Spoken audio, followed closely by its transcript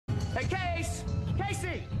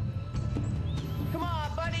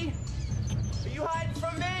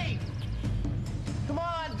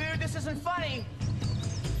wasn't funny.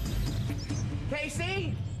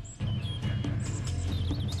 Casey?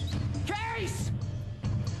 Case!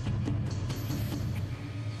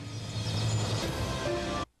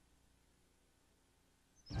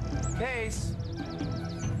 Case?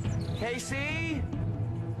 Casey?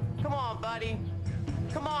 Come on, buddy.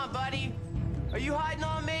 Come on, buddy. Are you hiding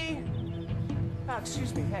on me? Oh,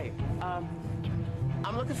 excuse me. Hey,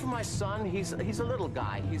 I'm looking for my son. He's a little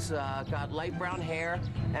guy. He's got light brown hair,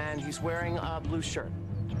 and he's wearing a blue shirt.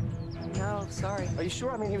 No, sorry. Are you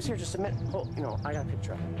sure? I mean, he was here just a minute. Oh, you know, I got a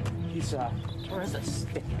picture of him. He's, where is this?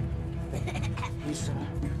 He's,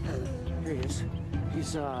 here he is.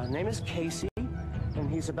 His name is Casey, and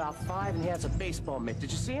he's about 5, and he has a baseball mitt.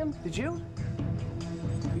 Did you see him? Did you?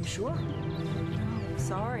 Are you sure? No,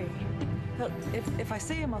 sorry. Look, if I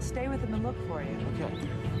see him, I'll stay with him and look for you. Okay,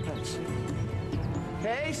 thanks.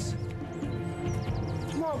 Case?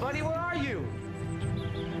 Come on, buddy, where are you?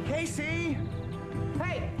 Casey?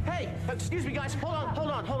 Hey, excuse me, guys, hold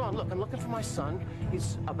on. Look, I'm looking for my son.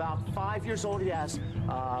 He's about 5 years old. He has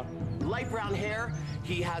light brown hair.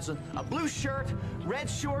 He has a blue shirt, red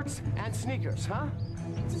shorts, and sneakers, huh?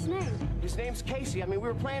 What's his name? His name's Casey. I mean, we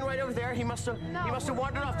were playing right over there. He must have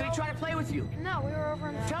wandered off. Did he try to play with you? No, we were over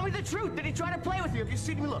in the... Tell me the truth. Did he try to play with you? Have you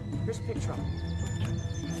seen me? Look, here's a picture of him.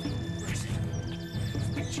 Where is it? This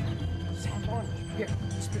picture. Stand on. Here,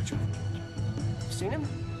 this picture. Seen him?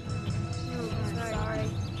 No, sorry.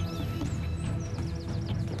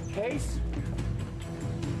 Case?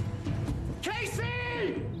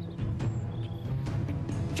 Casey!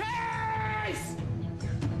 Case!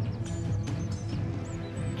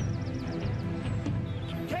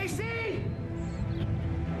 Casey!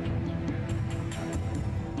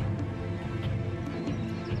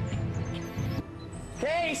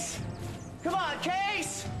 Case! Come on,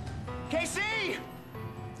 Case! Casey!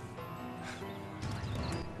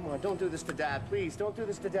 Come on, don't do this to Dad, please. Don't do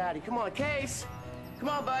this to Daddy. Come on, Case! Come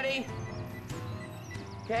on, buddy!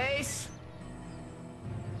 Case!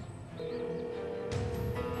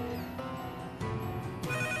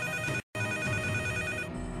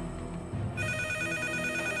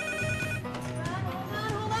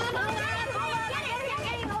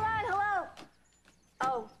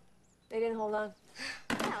 They didn't hold on.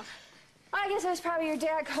 No. I guess it was probably your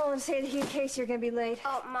dad calling to say that he in case you're gonna be late.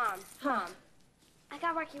 Oh, Mom. I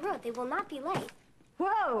got Rocky Road. They will not be late.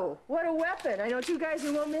 Whoa, what a weapon. I know two guys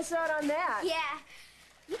who won't miss out on that. Yeah.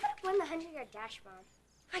 You could have won the 100-yard dash, Mom.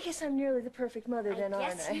 I guess I'm nearly the perfect mother then, aren't I?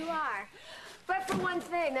 Yes, you are. But for one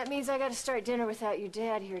thing, that means I gotta start dinner without your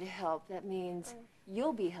dad here to help. That means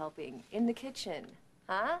you'll be helping in the kitchen.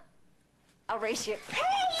 Huh? I'll race you. Hey,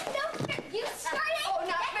 no, you started. Oh,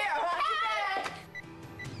 not fair, huh? Too bad.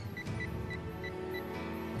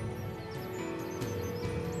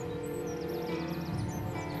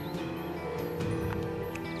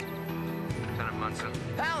 Lieutenant Munson.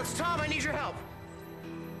 Al, it's Tom. I need your help.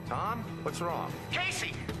 Tom, what's wrong?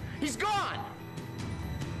 Casey! He's gone!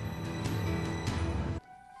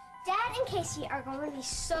 Dad and Casey are going to be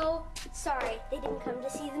so sorry they didn't come to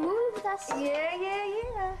see the movie with us.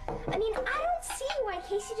 Yeah. I mean, I don't see why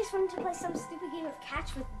Casey just wanted to play some stupid game of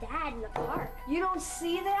catch with Dad in the park. You don't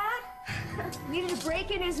see that? Needed to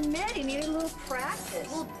break in his mitt. He needed a little practice.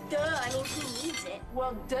 Well, duh. I mean, who needs it?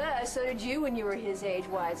 Well, duh. So did you when you were his age,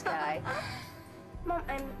 wise guy. Mom,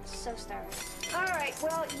 I'm so starving. All right,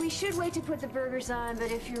 well, we should wait to put the burgers on,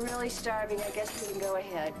 but if you're really starving, I guess we can go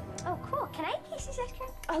ahead. Oh, cool. Can I eat Casey's ice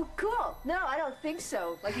cream? Oh, cool. No, I don't think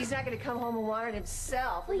so. Like, he's not going to come home and want it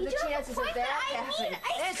himself. Well, What are you the do have a chances point, of that but I happening? need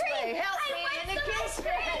ice This cream. way, help I me want in the some ice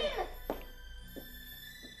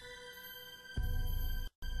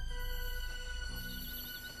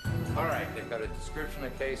kitchen. All right, they've got a description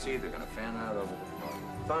of Casey. They're going to fan out over the park.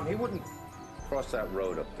 Tom, he wouldn't cross that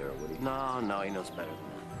road up there, would he? No, he knows better than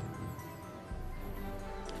that.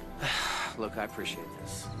 Look, I appreciate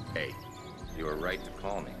this. Hey, you were right to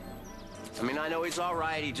call me. I mean, I know he's all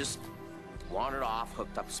right. He just wandered off,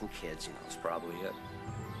 hooked up with some kids, you know. That's probably it.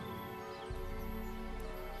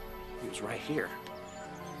 He was right here.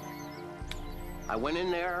 I went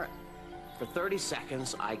in there for 30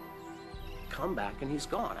 seconds. I come back and he's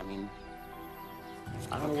gone. I mean,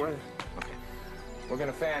 I don't know where. Okay. We're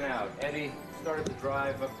going to fan out. Eddie, start at the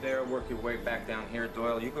drive up there, work your way back down here.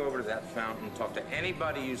 Doyle, you go over to that fountain and talk to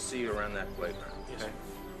anybody you see around that playground. Yes, Okay?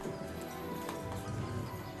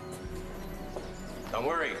 Don't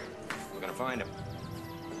worry. We're going to find him.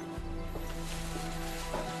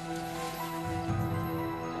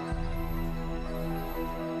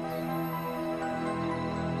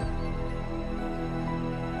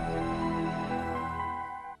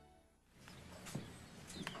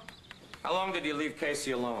 How long did you leave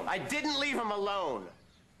Casey alone? I didn't leave him alone.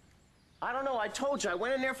 I don't know, I told you, I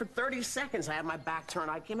went in there for 30 seconds. I had my back turned.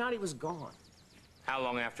 I came out, he was gone. How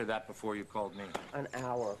long after that before you called me? An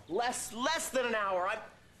hour. Less than an hour.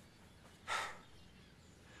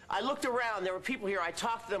 I looked around, there were people here. I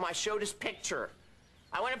talked to them, I showed his picture.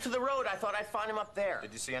 I went up to the road, I thought I'd find him up there.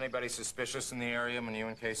 Did you see anybody suspicious in the area when you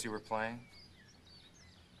and Casey were playing?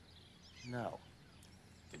 No.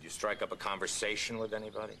 Did you strike up a conversation with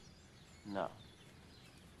anybody? No.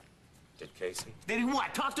 Did Casey? Did he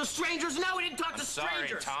what? Talk to strangers? No, he didn't talk to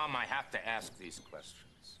strangers. Sorry, Tom, I have to ask these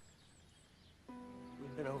questions.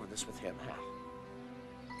 We've been over this with him, Hal.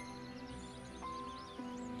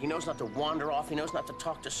 He knows not to wander off. He knows not to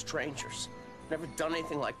talk to strangers. Never done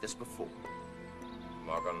anything like this before.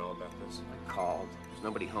 Margot know about this? I called. There's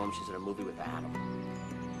nobody home. She's at a movie with Adam.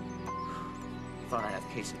 Thought I'd have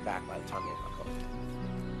Casey back by the time he had my call.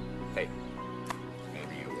 Hey,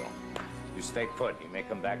 maybe you will. You stay put. He may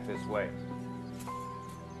come back this way.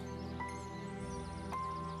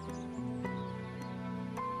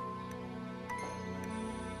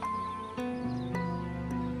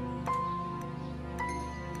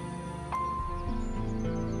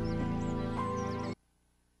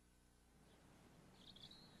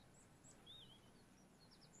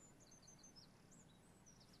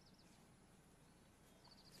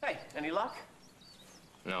 Hey, any luck?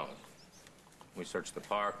 No. We searched the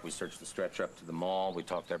park, we searched the stretch up to the mall, we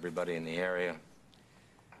talked to everybody in the area.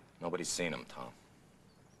 Nobody's seen him, Tom.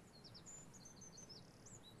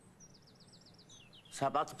 So how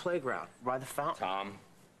about the playground, by the fountain? Tom,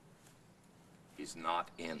 he's not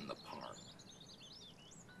in the park.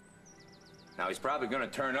 Now, he's probably gonna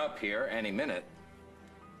turn up here any minute.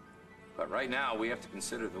 But right now, we have to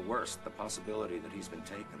consider the worst, the possibility that he's been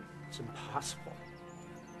taken. It's impossible.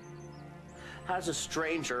 How does a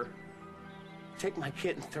stranger take my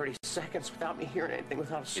kid in 30 seconds without me hearing anything,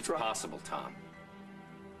 without a struggle? It's possible, Tom.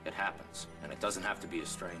 It happens, and it doesn't have to be a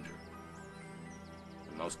stranger.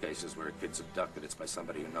 In most cases where a kid's abducted, it's by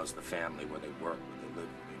somebody who knows the family, where they work, where they live,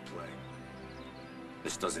 where they play.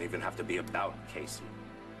 This doesn't even have to be about Casey.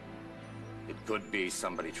 It could be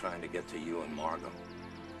somebody trying to get to you and Margot.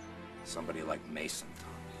 Somebody like Mason,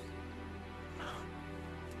 Tom.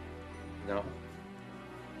 No.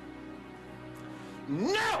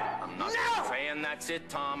 No! I'm not saying that's it,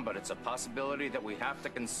 Tom, but it's a possibility that we have to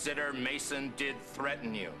consider Mason did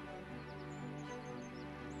threaten you.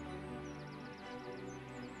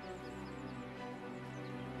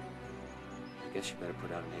 I guess you better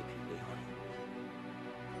put out an APB, honey.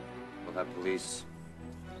 We'll have police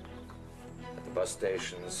at the bus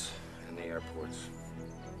stations and the airports.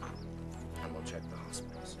 And we'll check the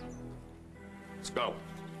hospitals. Let's go.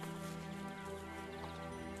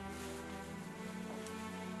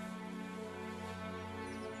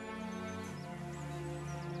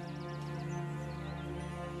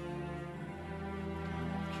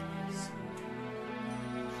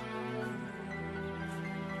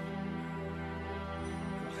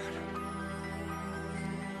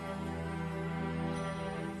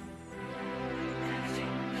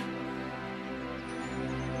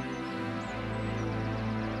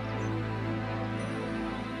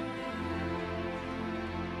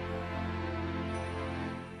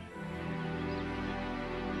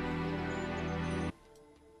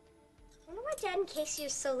 Dad and Casey are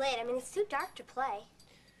so late. I mean, it's too dark to play.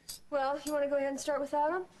 Well, you want to go ahead and start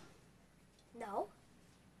without him? No.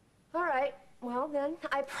 All right. Well, then,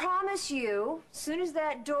 I promise you, as soon as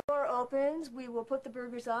that door opens, we will put the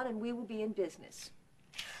burgers on and we will be in business.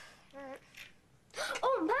 All right.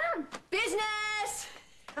 Oh, Mom! Business!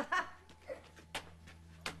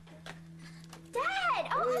 Dad!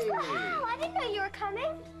 Oh, Uncle Hal! I didn't know you were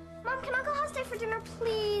coming. Mom, can Uncle Hal stay for dinner,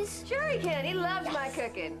 please? Sure he can. He loves my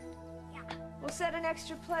cooking. We'll set an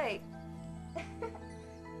extra plate.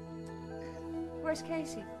 Where's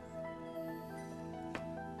Casey?